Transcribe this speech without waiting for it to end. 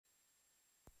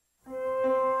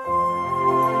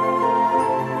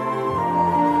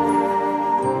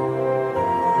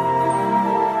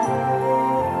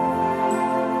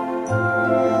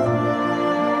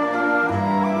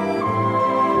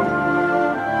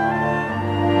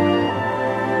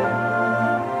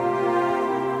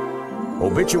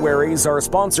Obituaries are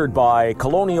sponsored by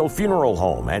Colonial Funeral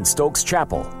Home and Stokes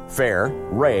Chapel, Fair,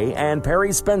 Ray, and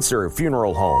Perry Spencer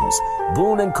Funeral Homes,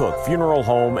 Boone & Cook Funeral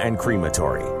Home and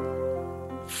Crematory.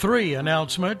 3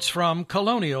 announcements from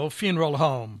Colonial Funeral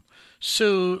Home.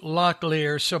 Sue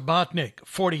Locklear Subotnick,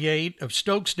 48, of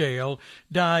Stokesdale,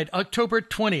 died October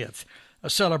 20th. A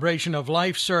celebration of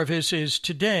life service is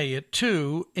today at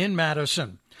 2 in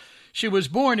Madison. She was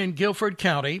born in Guilford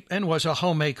County and was a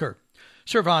homemaker.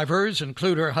 Survivors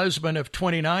include her husband of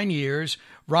 29 years,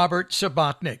 Robert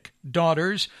Subotnick,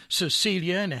 daughters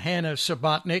Cecilia and Hannah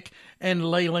Subotnick, and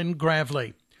Leyland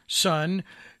Gravely, son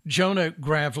Jonah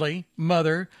Gravely,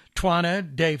 mother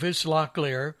Twana Davis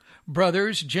Locklear,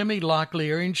 brothers Jimmy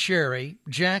Locklear and Sherry,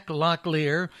 Jack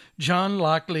Locklear, John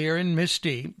Locklear and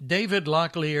Misty, David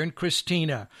Locklear and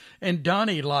Christina, and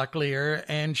Donnie Locklear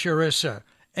and Charissa,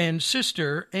 and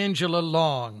sister Angela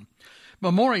Long.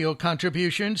 Memorial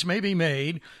contributions may be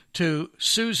made to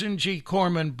Susan G.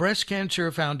 Corman Breast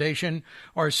Cancer Foundation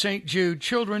or St. Jude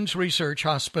Children's Research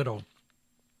Hospital.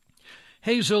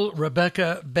 Hazel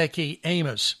Rebecca Becky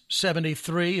Amos,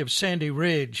 73, of Sandy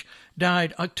Ridge,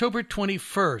 died October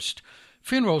 21st.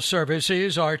 Funeral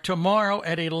services are tomorrow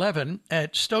at 11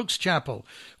 at Stokes Chapel,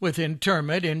 with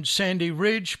interment in Sandy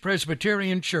Ridge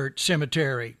Presbyterian Church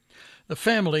Cemetery. The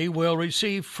family will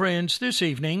receive friends this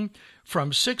evening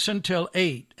from 6 until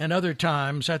 8 and other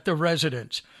times at the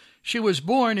residence. She was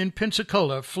born in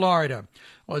Pensacola, Florida,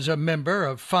 was a member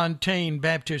of Fontaine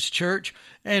Baptist Church,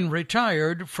 and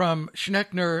retired from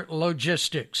Schneckner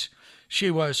Logistics. She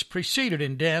was preceded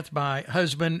in death by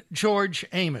husband George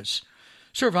Amos.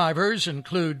 Survivors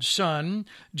include son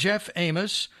Jeff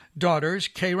Amos, daughters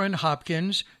Karen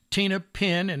Hopkins, Tina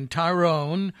Penn and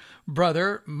Tyrone,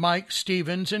 brother Mike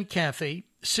Stevens and Kathy,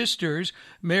 sisters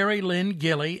Mary Lynn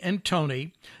Gilly and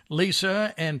Tony,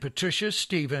 Lisa and Patricia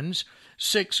Stevens,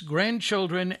 6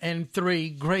 grandchildren and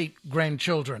 3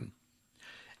 great-grandchildren.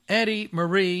 Addie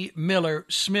Marie Miller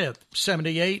Smith,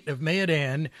 78, of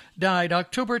Mayodan, died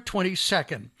October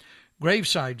 22nd.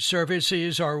 Graveside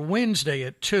services are Wednesday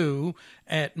at 2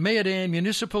 at Mayodan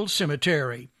Municipal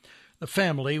Cemetery. The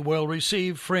family will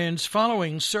receive friends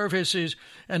following services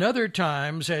and other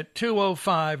times at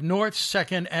 205 North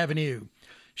 2nd Avenue.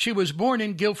 She was born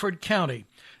in Guilford County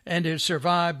and is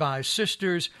survived by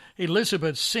sisters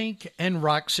Elizabeth Sink and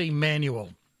Roxy Manuel.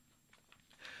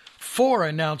 4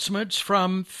 announcements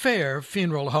from Fair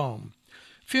Funeral Home.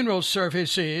 Funeral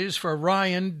services for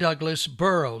Ryan Douglas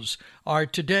Burrows are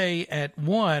today at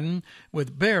 1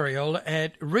 with burial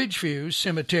at Ridgeview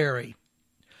Cemetery.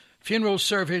 Funeral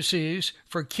services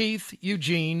for Keith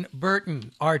Eugene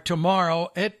Burton are tomorrow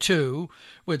at 2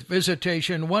 with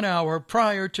visitation 1 hour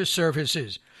prior to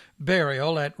services.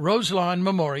 Burial at Roselawn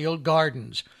Memorial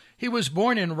Gardens. He was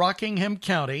born in Rockingham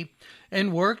County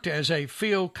and worked as a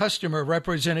field customer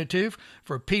representative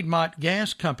for Piedmont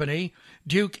Gas Company,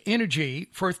 Duke Energy,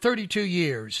 for 32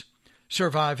 years.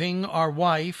 Surviving are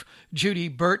wife Judy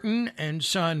Burton and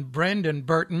son Brandon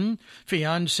Burton,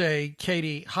 fiancée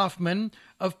Katie Hoffman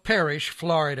of Parrish,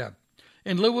 Florida.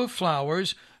 In lieu of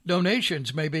flowers,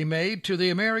 donations may be made to the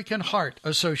American Heart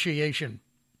Association.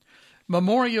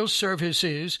 Memorial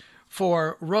services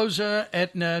for Rosa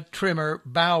Etna Trimmer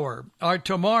Bauer are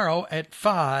tomorrow at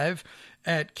 5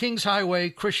 at Kings Highway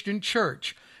Christian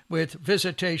Church, with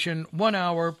visitation 1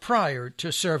 hour prior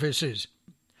to services.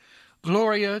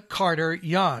 Gloria Carter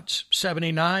Yachts,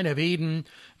 79, of Eden,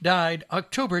 died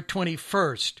October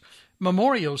 21st.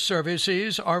 Memorial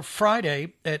services are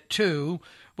Friday at 2,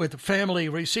 with family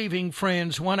receiving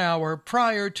friends 1 hour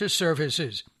prior to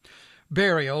services.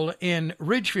 Burial in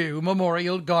Ridgeview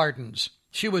Memorial Gardens.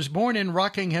 She was born in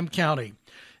Rockingham County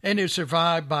and is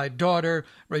survived by daughter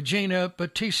Regina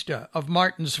Batista of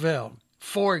Martinsville,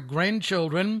 4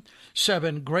 grandchildren,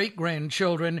 7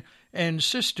 great-grandchildren, and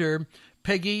sister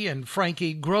Peggy and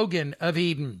Frankie Grogan of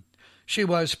Eden. She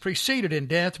was preceded in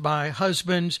death by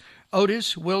husbands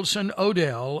Otis Wilson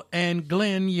Odell and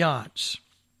Glenn Yachts.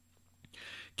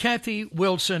 Kathy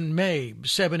Wilson Mabe,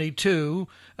 72,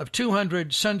 of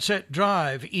 200 Sunset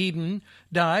Drive, Eden,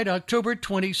 died October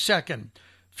 22nd.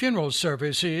 Funeral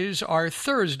services are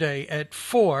Thursday at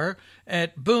 4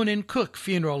 at Boone & Cook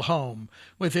Funeral Home,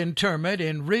 with interment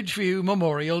in Ridgeview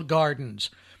Memorial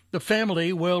Gardens. The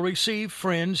family will receive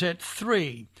friends at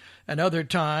 3, and other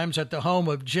times at the home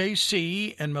of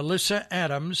J.C. and Melissa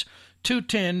Adams,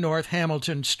 210 North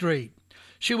Hamilton Street.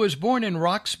 She was born in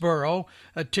Roxborough,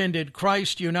 attended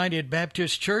Christ United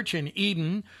Baptist Church in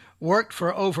Eden, worked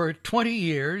for over 20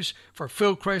 years for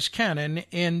Philcrest Cannon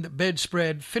in the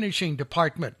bedspread finishing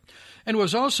department, and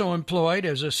was also employed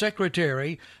as a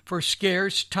secretary for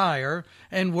Scarce Tire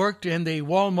and worked in the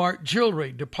Walmart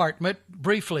jewelry department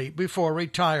briefly before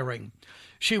retiring.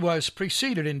 She was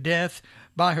preceded in death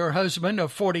by her husband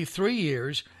of 43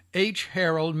 years, H.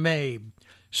 Harold Mabe.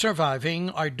 Surviving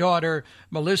are daughter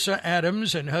Melissa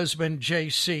Adams and husband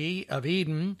J.C. of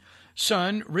Eden,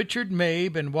 son Richard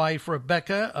Mabe and wife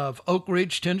Rebecca of Oak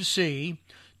Ridge, Tennessee,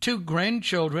 2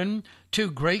 grandchildren,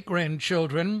 2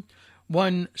 great-grandchildren,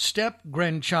 1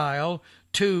 step-grandchild,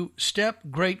 2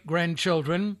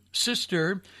 step-great-grandchildren,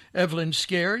 sister Evelyn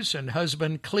Scarce and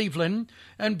husband Cleveland,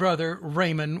 and brother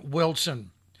Raymond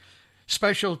Wilson.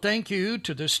 Special thank you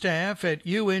to the staff at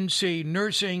UNC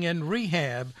Nursing and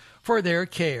Rehab for their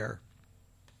care.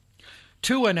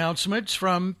 2 announcements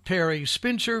from Perry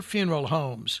Spencer Funeral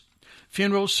Homes.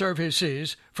 Funeral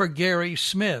services for Gary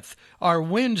Smith are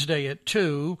Wednesday at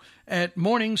 2 at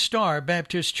Morning Star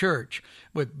Baptist Church,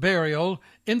 with burial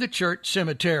in the church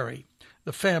cemetery.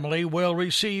 The family will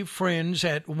receive friends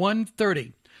at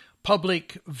 1:30.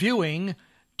 Public viewing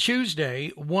Tuesday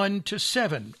 1 to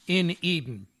 7 in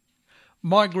Eden.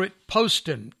 Margaret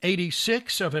Poston,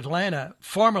 86, of Atlanta,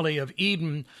 formerly of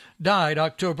Eden, died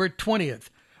October 20th.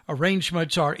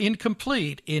 Arrangements are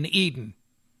incomplete in Eden.